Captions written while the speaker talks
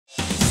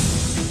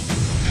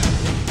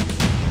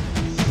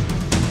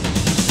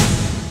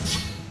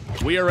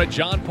We are at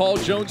John Paul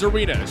Jones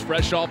Arena. It's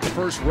fresh off the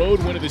first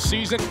road win of the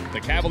season. The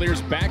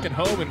Cavaliers back at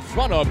home in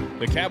front of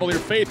the Cavalier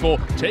faithful,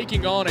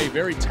 taking on a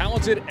very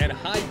talented and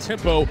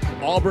high-tempo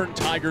Auburn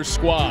Tigers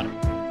squad.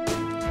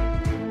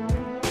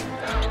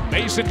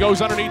 Mason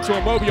goes underneath to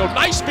Imovbioh.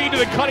 Nice feed to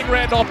the cutting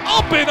Randolph.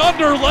 Up and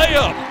under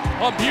layup.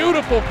 A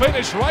beautiful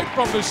finish right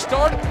from the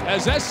start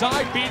as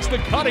SI beats the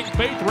cutting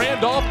Faith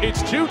Randolph.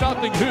 It's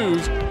 2-0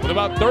 Hoos with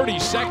about 30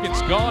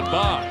 seconds gone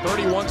by.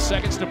 31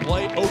 seconds to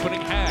play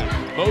opening half.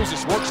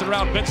 Moses works it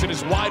around. Vincent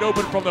is wide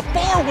open from the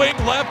far wing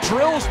left.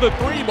 Drills the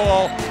three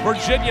ball.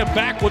 Virginia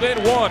back within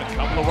one.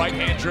 Couple of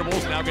right-hand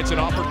dribbles. Now gets it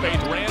off for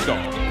Faith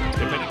Randolph.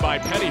 Defended by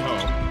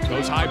Pettyhome.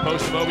 Goes high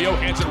post to Imovbioh,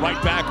 hands it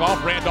right back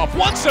off. Randolph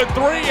wants a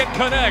three and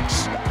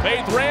connects.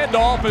 Faith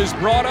Randolph has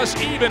brought us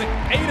even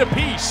 8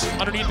 apiece.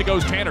 Underneath it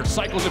goes Tanner,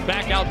 cycles it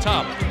back out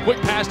top. Quick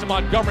pass to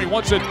Montgomery,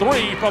 wants a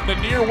three from the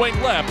near wing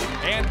left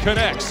and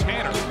connects.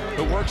 Tanner,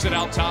 who works it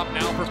out top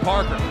now for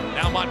Parker.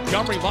 Now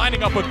Montgomery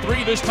lining up a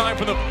three, this time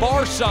from the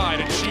far side,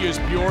 and she is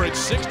pure. It's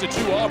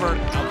 6-2 Auburn.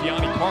 Now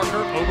Keani Parker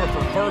over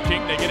for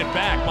Furking. They get it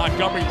back.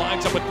 Montgomery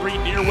lines up a three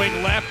near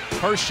wing left.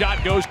 Her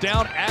shot goes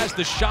down as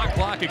the shot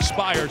clock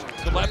expires.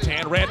 The left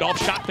hand, Randolph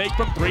shot fake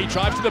from three,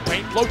 drives to the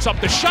paint, floats up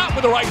the shot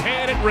with the right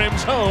hand and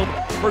rims home.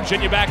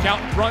 Virginia back out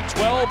in front,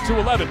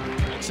 12-11.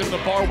 It's in the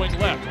far wing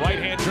left. Right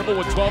hand dribble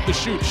with 12 to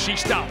shoot. She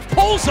stops,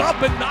 pulls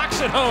up and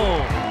knocks it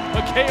home.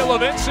 Michaela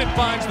Vincent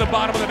finds the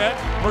bottom of the net.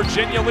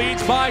 Virginia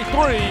leads by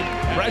 3.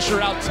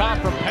 Pressure out top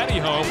from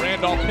Pettyhome.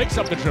 Randolph picks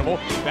up the dribble.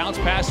 Bounce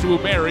pass to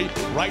Umeri.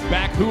 Right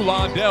back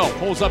Hulandell.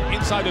 Pulls up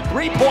inside the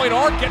three-point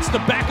arc. Gets the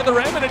back of the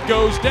rim and it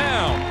goes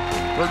down.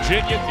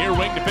 Virginia near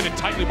wing defended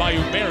tightly by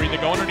Umeri. They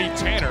go underneath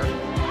Tanner.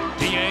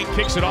 Dieng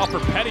kicks it off for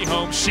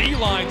Pettyhome. She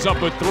lines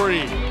up a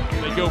three.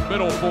 They go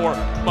middle for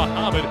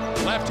Muhammad.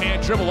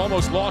 Left-hand dribble,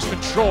 almost lost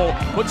control.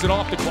 Puts it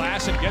off the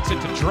glass and gets it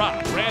to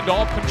drop.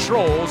 Randolph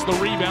controls the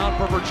rebound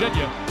for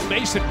Virginia.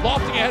 Mason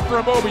lofting ahead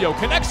for Imovbioh.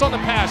 Connects on the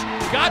pass.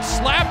 Got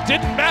slapped,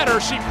 didn't matter.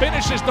 She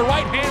finishes the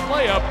right-hand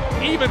layup,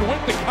 even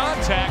with the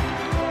contact.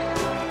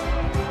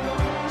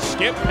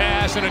 Skip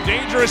pass and a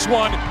dangerous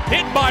one.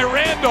 Hit by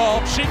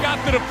Randolph. She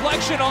got the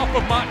deflection off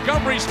of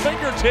Montgomery's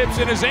fingertips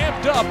and is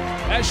amped up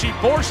as she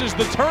forces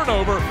the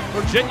turnover.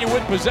 Virginia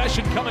with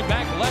possession coming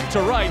back left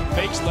to right.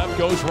 Fakes left,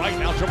 goes right.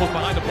 Now dribbles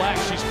behind the black.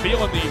 She's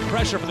feeling the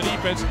pressure from the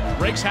defense.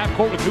 Breaks half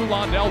court with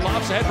Hulandell.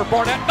 Lobs ahead for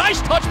Barnett.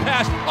 Nice touch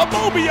pass.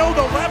 Imovbioh,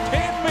 the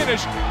left-hand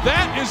finish.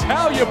 That is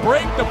how you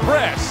break the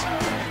press.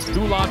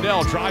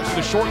 Hulandell drives to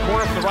the short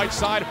corner from the right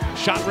side.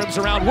 Shot rims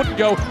around, wouldn't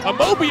go.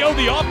 Imovbioh,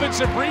 the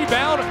offensive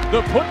rebound,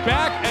 the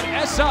putback,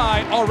 and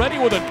SI already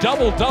with a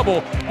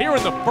double-double here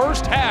in the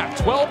first half.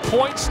 12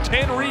 points,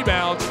 10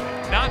 rebounds.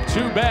 Not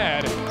too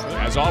bad.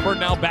 As Auburn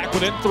now back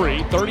within 3.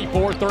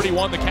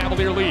 34-31, the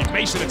Cavalier lead.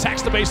 Mason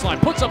attacks the baseline,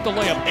 puts up the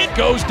layup. It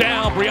goes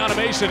down. Brianna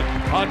Mason,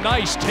 a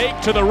nice take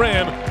to the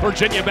rim.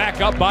 Virginia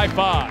back up by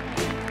 5.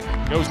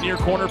 Goes near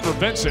corner for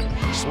Vincent.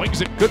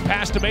 Swings it. Good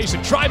pass to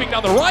Mason. Driving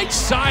down the right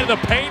side of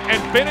the paint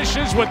and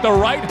finishes with the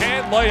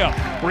right-hand layup.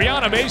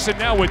 Brianna Mason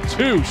now with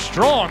 2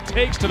 strong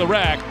takes to the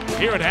rack.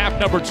 Here in half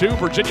number 2,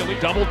 Virginia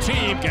lead double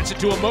team. Gets it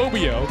to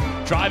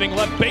Imovbioh. Driving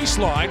left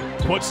baseline.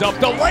 Puts up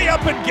the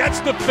layup and gets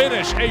the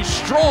finish. A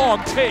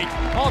strong take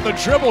on the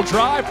dribble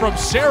drive from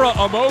Sarah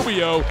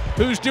Imovbioh,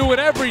 who's doing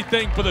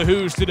everything for the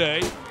Hoos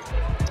today.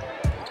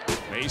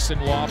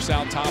 Mason lofts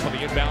out top of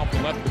the inbound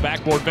from left of the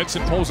backboard.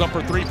 Vincent pulls up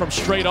for 3 from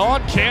straight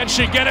on. Can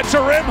she get it to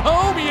rim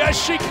home?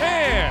 Yes, she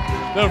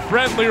can. The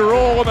friendly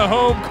roll in the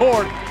home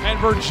court, and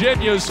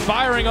Virginia's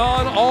firing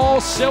on all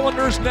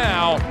cylinders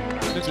now.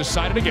 Then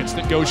decided against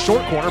it. Goes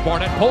short corner.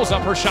 Barnett pulls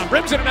up her shot.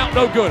 Rims it and out.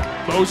 No good.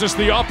 Moses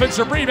the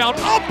offensive rebound.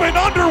 Up and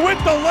under with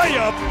the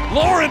layup.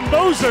 Lauren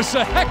Moses,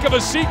 a heck of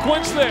a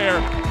sequence there.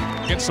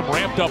 Against some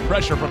ramped up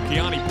pressure from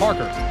Keani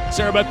Parker.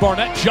 Sarah Beth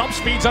Barnett jumps,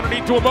 feeds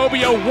underneath to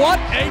Imovbioh. What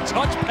a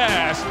touch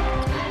pass.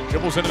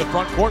 Dribbles into the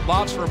front court,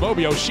 lobs for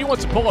Imovbioh. She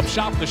wants to pull up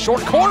shot from the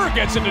short corner,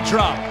 gets into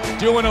drop.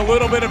 Doing a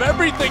little bit of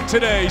everything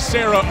today,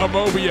 Sarah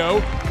Imovbioh,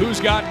 who's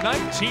got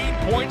 19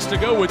 points to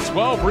go with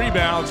 12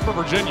 rebounds for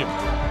Virginia.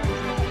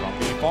 From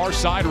the far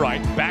side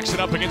right, backs it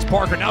up against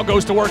Parker, now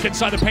goes to work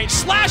inside the paint,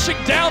 slashing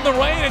down the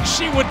lane, and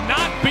she would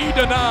not be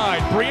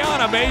denied.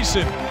 Brianna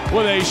Mason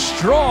with a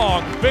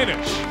strong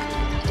finish.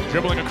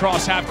 Dribbling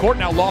across half court,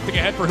 now lofting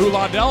ahead for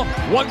Hulandell.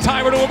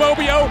 One-timer to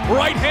Imovbioh,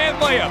 right-hand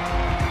layup.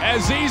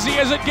 As easy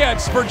as it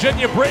gets,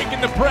 Virginia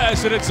breaking the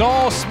press, and it's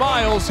all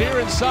smiles here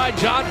inside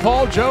John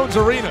Paul Jones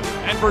Arena.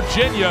 And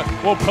Virginia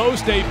will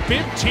post a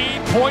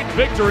 15-point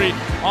victory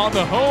on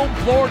the home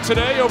floor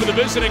today over the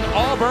visiting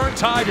Auburn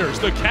Tigers.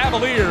 The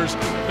Cavaliers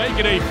make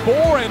it a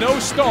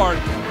 4-0 start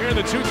here in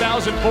the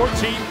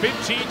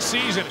 2014-15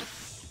 season.